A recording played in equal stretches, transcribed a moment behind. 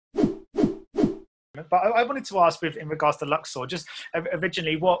But I wanted to ask, in regards to Luxor, just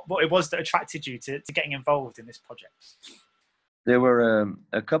originally what it was that attracted you to getting involved in this project. There were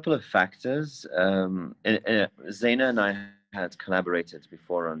a couple of factors. Zeina and I had collaborated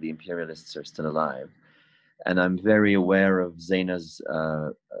before on The Imperialists Are Still Alive, and I'm very aware of Zeina's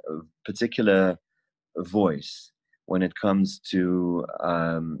particular voice when it comes to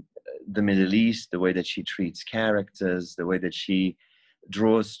the Middle East, the way that she treats characters, the way that she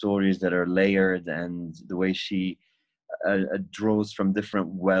draws stories that are layered, and the way she draws from different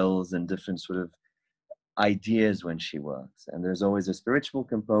wells and different sort of ideas when she works. And there's always a spiritual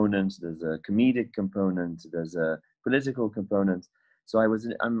component, there's a comedic component, there's a political component. So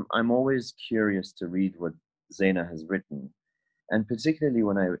I'm always curious to read what Zeina has written, and particularly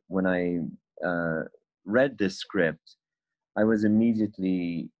when I read this script, I was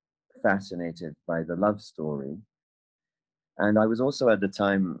immediately fascinated by the love story, and I was also at the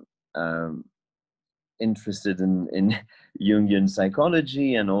time interested in Jungian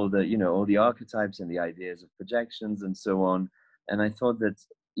psychology and all the archetypes and the ideas of projections and so on. And I thought that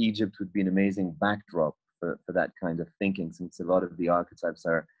Egypt would be an amazing backdrop for that kind of thinking, since a lot of the archetypes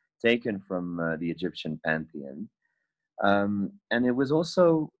are taken from the Egyptian pantheon. And it was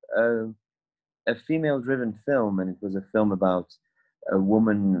also a female-driven film, and it was a film about a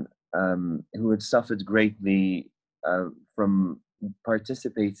woman who had suffered greatly from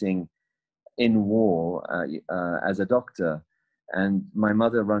participating in war as a doctor. And my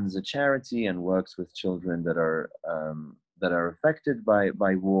mother runs a charity and works with children that are affected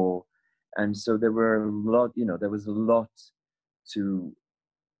by war. And so there was a lot to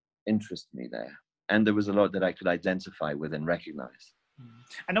interest me there. And there was a lot that I could identify with and recognize.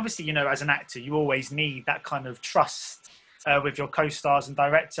 And obviously, as an actor, you always need that kind of trust with your co-stars and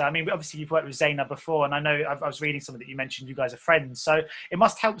director. I mean, obviously you've worked with Zeina before, and I know I was reading something that you mentioned you guys are friends. So it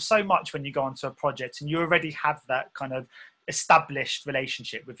must help so much when you go onto a project and you already have that kind of established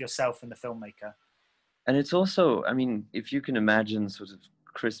relationship with yourself and the filmmaker. And it's also, I mean, if you can imagine sort of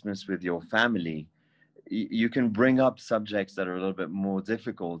Christmas with your family, you can bring up subjects that are a little bit more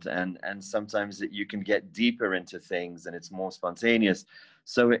difficult, and sometimes you can get deeper into things and it's more spontaneous.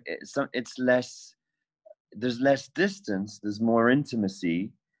 So it's less, there's less distance, there's more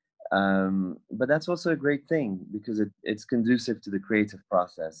intimacy, but that's also a great thing because it's conducive to the creative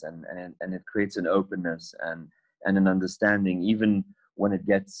process, and it creates an openness and an understanding, even when it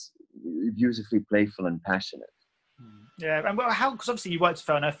gets beautifully playful and passionate. Yeah, and how? Because obviously you worked with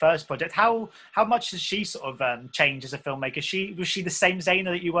her on her first project. How much has she sort of changed as a filmmaker? Was she the same Zeina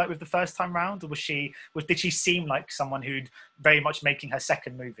that you worked with the first time round, or did she seem like someone who'd very much making her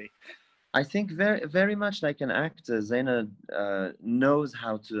second movie? I think very very much like an actor, Zeina knows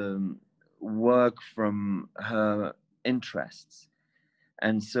how to work from her interests,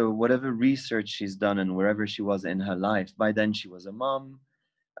 and so whatever research she's done and wherever she was in her life, by then she was a mom.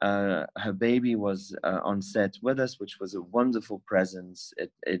 Her baby was on set with us, which was a wonderful presence.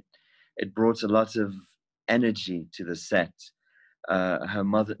 It brought a lot of energy to the set. Her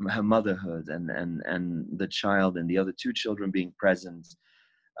motherhood, and the child and the other two children being present.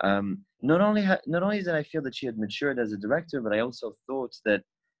 Not only did I feel that she had matured as a director, but I also thought that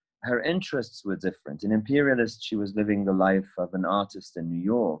her interests were different. In Imperialist, she was living the life of an artist in New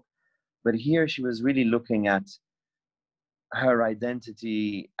York, but here she was really looking at her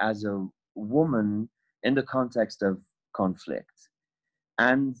identity as a woman in the context of conflict,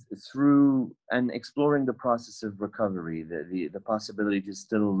 and exploring the process of recovery, the possibility to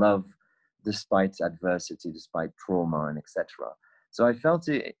still love despite adversity, despite trauma, and etc. So I felt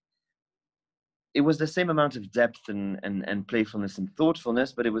it was the same amount of depth and playfulness and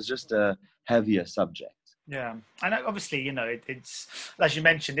thoughtfulness, but it was just a heavier subject. Yeah, and obviously, it's as you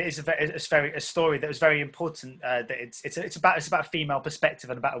mentioned, it is a story that was very important. That it's about a female perspective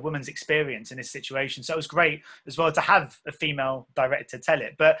and about a woman's experience in this situation. So it was great as well to have a female director tell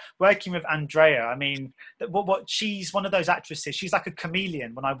it. But working with Andrea, I mean, what she's one of those actresses. She's like a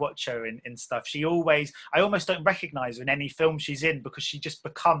chameleon when I watch her in stuff. I almost don't recognize her in any film she's in because she just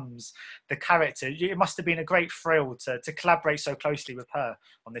becomes the character. It must have been a great thrill to collaborate so closely with her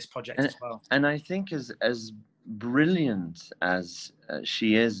on this project as well. And I think as brilliant as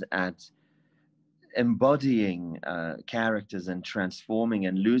she is at embodying characters and transforming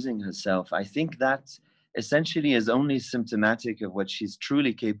and losing herself, I think that essentially is only symptomatic of what she's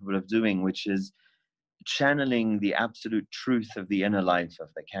truly capable of doing, which is channeling the absolute truth of the inner life of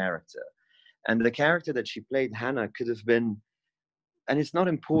the character. And the character that she played, Hana, could have been, and it's not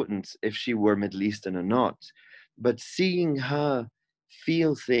important if she were Middle Eastern or not, but seeing her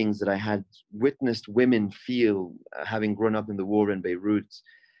feel things that I had witnessed women feel, having grown up in the war in Beirut,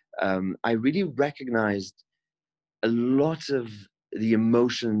 I really recognized a lot of the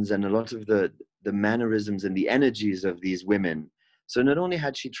emotions and a lot of the mannerisms and the energies of these women. So not only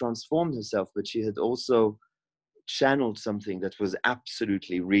had she transformed herself, but she had also channeled something that was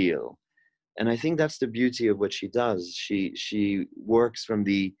absolutely real. And I think that's the beauty of what she does. She works from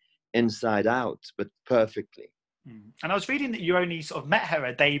the inside out, but perfectly. And I was reading that you only sort of met her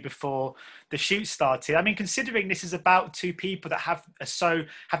a day before the shoot started. I mean, considering this is about two people that have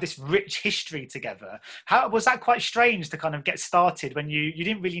this rich history together, how was that quite strange to kind of get started when you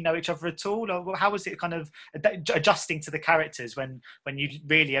didn't really know each other at all? Or how was it kind of adjusting to the characters when you'd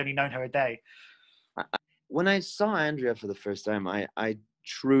really only known her a day? When I saw Andrea for the first time, I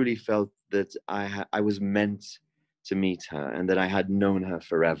truly felt that I was meant to meet her and that I had known her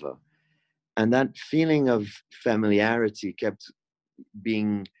forever. And that feeling of familiarity kept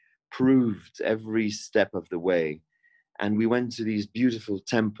being proved every step of the way. And we went to these beautiful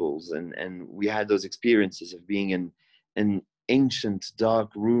temples, and we had those experiences of being in ancient dark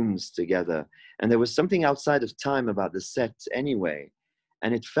rooms together. And there was something outside of time about the set anyway.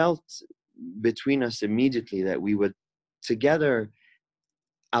 And it felt between us immediately that we were together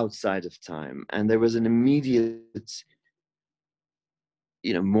outside of time. And there was an immediate,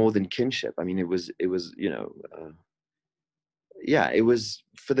 more than kinship. I mean, it was yeah, it was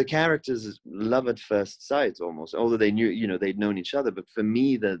for the characters love at first sight almost, although they knew, they'd known each other. But for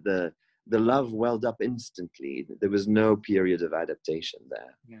me, the love welled up instantly. There was no period of adaptation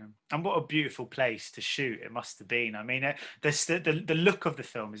there. Yeah, and what a beautiful place to shoot it must have been. I mean, the look of the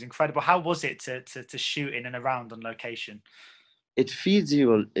film is incredible. How was it to shoot in and around on location? It feeds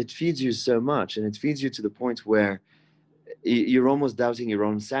you so much, and it feeds you to the point where you're almost doubting your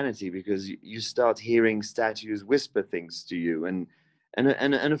own sanity, because you start hearing statues whisper things to you, and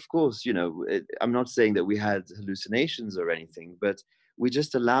of course, I'm not saying that we had hallucinations or anything, but we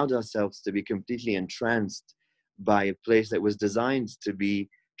just allowed ourselves to be completely entranced by a place that was designed to be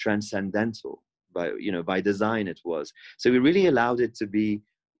transcendental. By design it was. So we really allowed it to be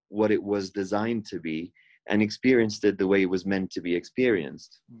what it was designed to be, and experienced it the way it was meant to be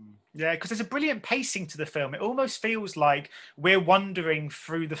experienced. Yeah, because there's a brilliant pacing to the film. It almost feels like we're wandering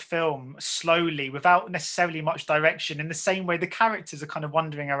through the film slowly without necessarily much direction, in the same way the characters are kind of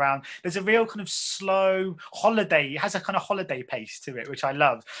wandering around. There's a real kind of slow holiday. It has a kind of holiday pace to it, which I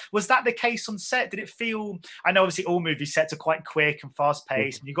love. Was that the case on set? Did it feel, I know obviously all movie sets are quite quick and fast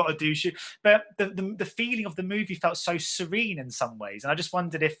paced and you've got to do shoot, but the feeling of the movie felt so serene in some ways. And I just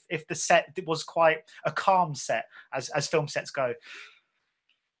wondered if the set was quite a calm set as film sets go.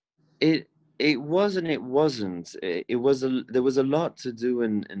 It was and it wasn't. There was a lot to do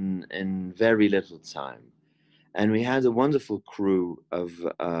in very little time, and we had a wonderful crew of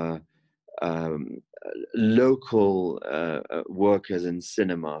um, local workers in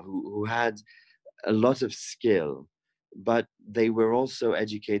cinema who had a lot of skill, but they were also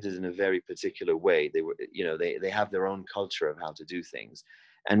educated in a very particular way. They have their own culture of how to do things,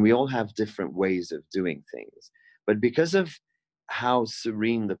 and we all have different ways of doing things. But because of how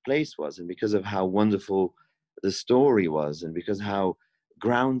serene the place was, and because of how wonderful the story was, and because how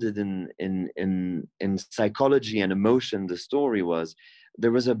grounded in psychology and emotion the story was,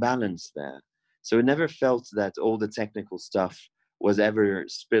 there was a balance there. So it never felt that all the technical stuff was ever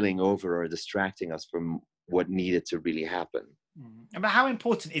spilling over or distracting us from what needed to really happen. But how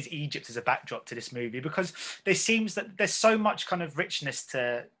important is Egypt as a backdrop to this movie? Because there seems that there's so much kind of richness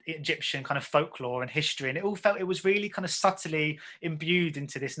to Egyptian kind of folklore and history, and it all felt it was really kind of subtly imbued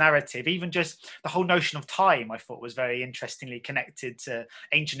into this narrative. Even just the whole notion of time, I thought, was very interestingly connected to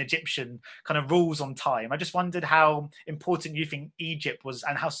ancient Egyptian kind of rules on time. I just wondered how important you think Egypt was,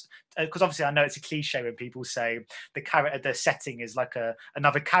 and how, because obviously I know it's a cliche when people say the setting is like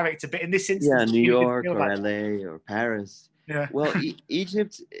another character, but in this instance, New York or LA or Paris. Yeah. Well,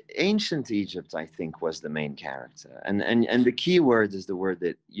 Egypt, ancient Egypt, I think, was the main character, and the key word is the word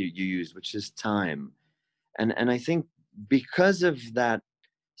that you used, which is time, and I think because of that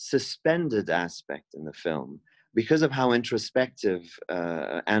suspended aspect in the film, because of how introspective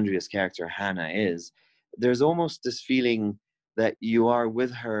Andrea's character Hana is, there's almost this feeling that you are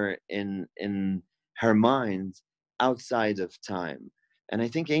with her in her mind outside of time, and I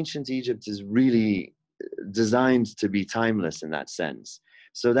think ancient Egypt is really designed to be timeless in that sense.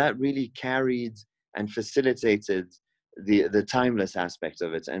 So that really carried and facilitated the timeless aspect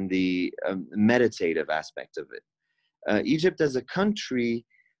of it, and the meditative aspect of it. Egypt as a country,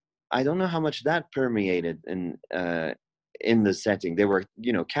 I don't know how much that permeated in the setting. There were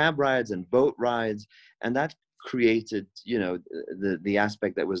cab rides and boat rides, and that created the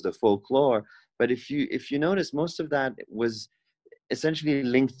aspect that was the folklore. But if you notice, most of that was essentially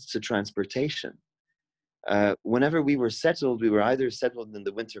linked to transportation. Whenever we were settled, we were either settled in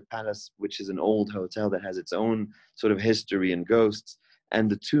the Winter Palace, which is an old hotel that has its own sort of history and ghosts, and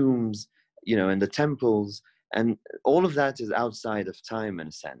the tombs, you know, and the temples, and all of that is outside of time in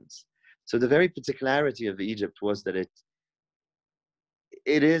a sense. So the very particularity of Egypt was that it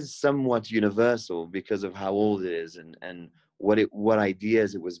is somewhat universal because of how old it is and what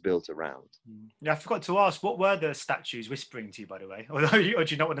ideas it was built around. Yeah, I forgot to ask, what were the statues whispering to you, by the way? Or do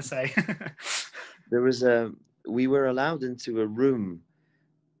you not want to say? We were allowed into a room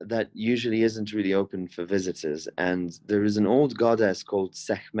that usually isn't really open for visitors, and there is an old goddess called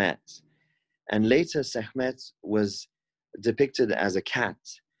Sekhmet, and later Sekhmet was depicted as a cat,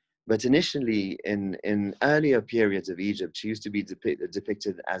 but initially in earlier periods of Egypt she used to be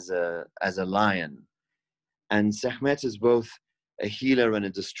depicted as a lion. And Sekhmet is both a healer and a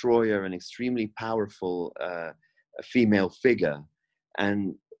destroyer, an extremely powerful female figure.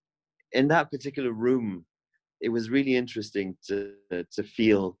 And in that particular room, it was really interesting to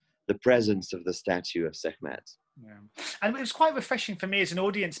feel the presence of the statue of Sekhmet. Yeah. And it was quite refreshing for me as an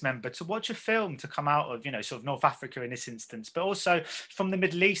audience member to watch a film to come out of, you know, sort of North Africa in this instance, but also from the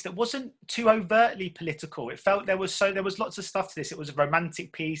Middle East that wasn't too overtly political. It felt there was lots of stuff to this. It was a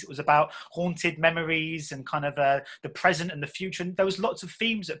romantic piece. It was about haunted memories and kind of the present and the future. And there was lots of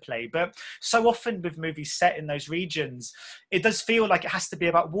themes at play. But so often with movies set in those regions, it does feel like it has to be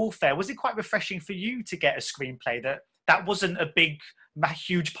about warfare. Was it quite refreshing for you to get a screenplay that wasn't a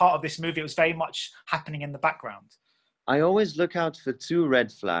huge part of this movie? It was very much happening in the background. I always look out for two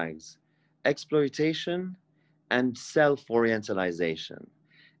red flags: exploitation and self-orientalization.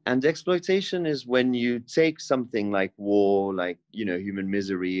 And exploitation is when you take something like war, like, you know, human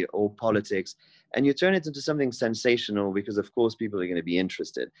misery or politics, and you turn it into something sensational because, of course, people are going to be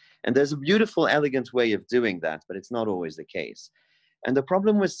interested. And there's a beautiful, elegant way of doing that, but it's not always the case. And the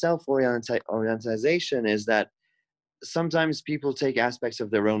problem with self-orientalization is that sometimes people take aspects of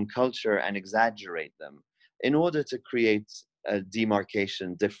their own culture and exaggerate them in order to create a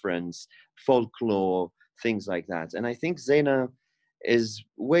demarcation, difference, folklore, things like that. And I think Zeina is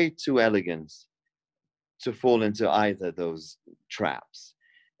way too elegant to fall into either those traps.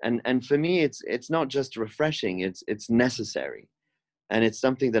 And for me, it's not just refreshing, it's necessary. And it's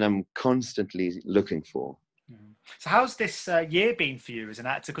something that I'm constantly looking for. So how's this year been for you as an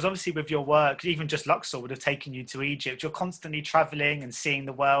actor? Because obviously with your work, even just Luxor would have taken you to Egypt. You're constantly traveling and seeing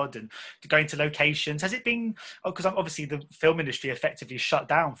the world and going to locations. Has it been, because obviously the film industry effectively shut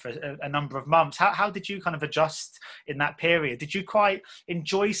down for a number of months. How did you kind of adjust in that period? Did you quite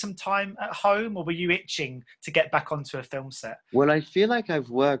enjoy some time at home, or were you itching to get back onto a film set? Well, I feel like I've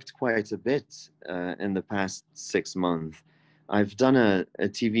worked quite a bit in the past 6 months. I've done a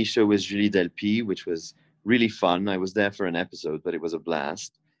TV show with Julie Delpy, which was really fun. I was there for an episode, but it was a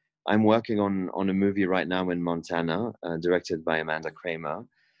blast. I'm working on a movie right now in Montana, directed by Amanda Kramer.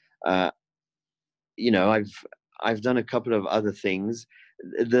 You know, I've done a couple of other things.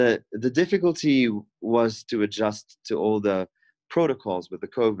 The difficulty was to adjust to all the protocols with the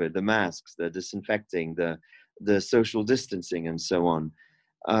COVID, the masks, the disinfecting, the social distancing, and so on.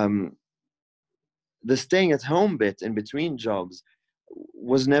 The staying at home bit in between jobs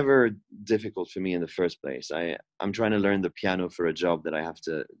was never difficult for me in the first place. I'm trying to learn the piano for a job that I have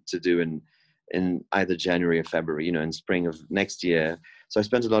to do in either January or February, you know, in spring of next year. So I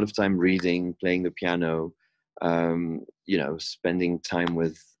spent a lot of time reading, playing the piano, you know, spending time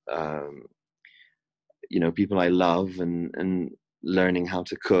with, you know, people I love and learning how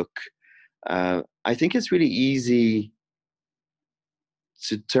to cook. I think it's really easy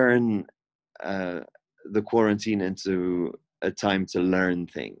to turn the quarantine into a time to learn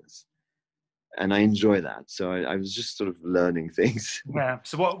things, and I enjoy that. So I was just sort of learning things. Yeah.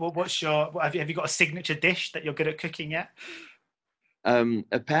 So what's your, have you got a signature dish that you're good at cooking yet?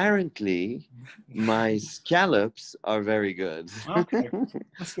 Apparently my scallops are very good. Okay.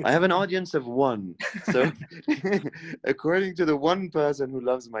 That's good. I have an audience of one. So according to the one person who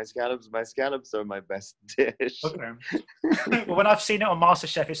loves my scallops are my best dish. Okay. Well, when I've seen it on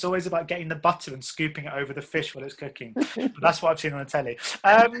MasterChef, it's always about getting the butter and scooping it over the fish while it's cooking. But that's what I've seen on the telly.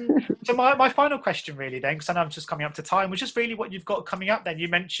 So my final question really then, because I know I'm just coming up to time, was just really what you've got coming up then. You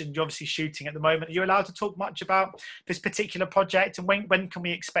mentioned you're obviously shooting at the moment. Are you allowed to talk much about this particular project, and when can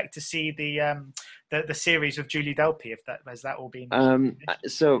we expect to see the series of Julie Delpy, if has that all been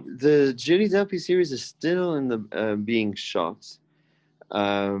so the Julie Delpy series is still in the being shot.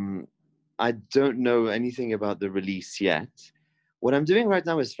 I don't know anything about the release yet. What I'm doing right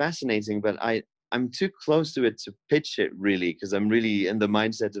now is fascinating, but I'm too close to it to pitch it really, because I'm really in the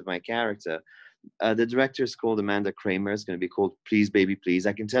mindset of my character. The director is called Amanda Kramer. It's going to be called Please Baby Please.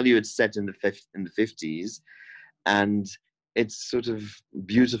 I can tell you it's set in the 50s, and it's sort of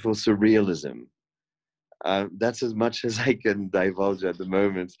beautiful surrealism. That's as much as I can divulge at the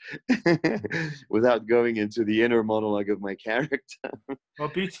moment without going into the inner monologue of my character. Well,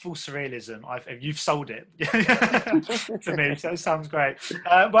 beautiful surrealism. You've sold it to me, so it sounds great.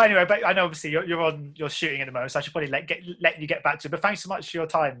 Well, anyway, but I know obviously you're shooting at the moment, so I should probably let you get back to it. But thanks so much for your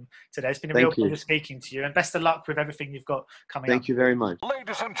time today. It's been a real pleasure speaking to you, and best of luck with everything you've got coming up. Thank you very much.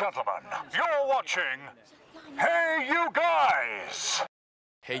 Ladies and gentlemen, you're watching Hey You Guys.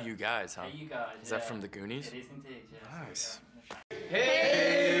 Hey You Guys, huh? Hey You Guys. Is that from the Goonies? It is indeed, yes. Nice. Hey